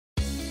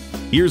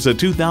Here's a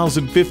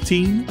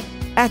 2015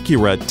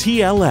 Acura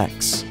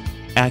TLX.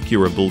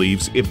 Acura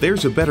believes if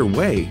there's a better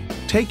way,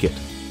 take it.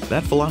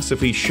 That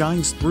philosophy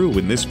shines through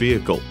in this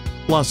vehicle.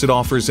 Plus, it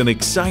offers an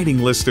exciting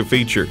list of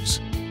features: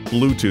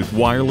 Bluetooth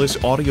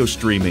wireless audio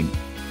streaming,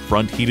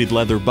 front heated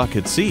leather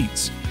bucket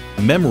seats,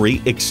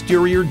 memory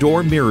exterior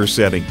door mirror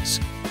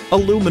settings,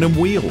 aluminum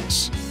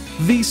wheels,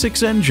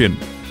 V6 engine,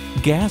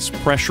 gas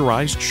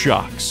pressurized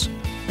shocks,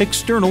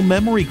 external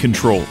memory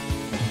control,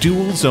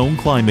 dual zone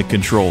climate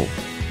control,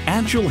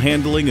 agile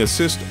handling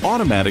assist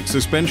automatic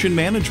suspension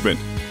management,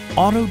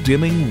 auto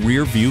dimming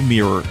rear view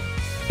mirror,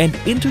 and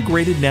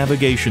integrated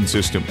navigation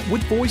system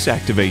with voice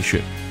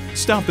activation.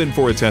 Stop in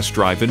for a test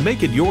drive and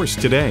make it yours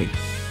today.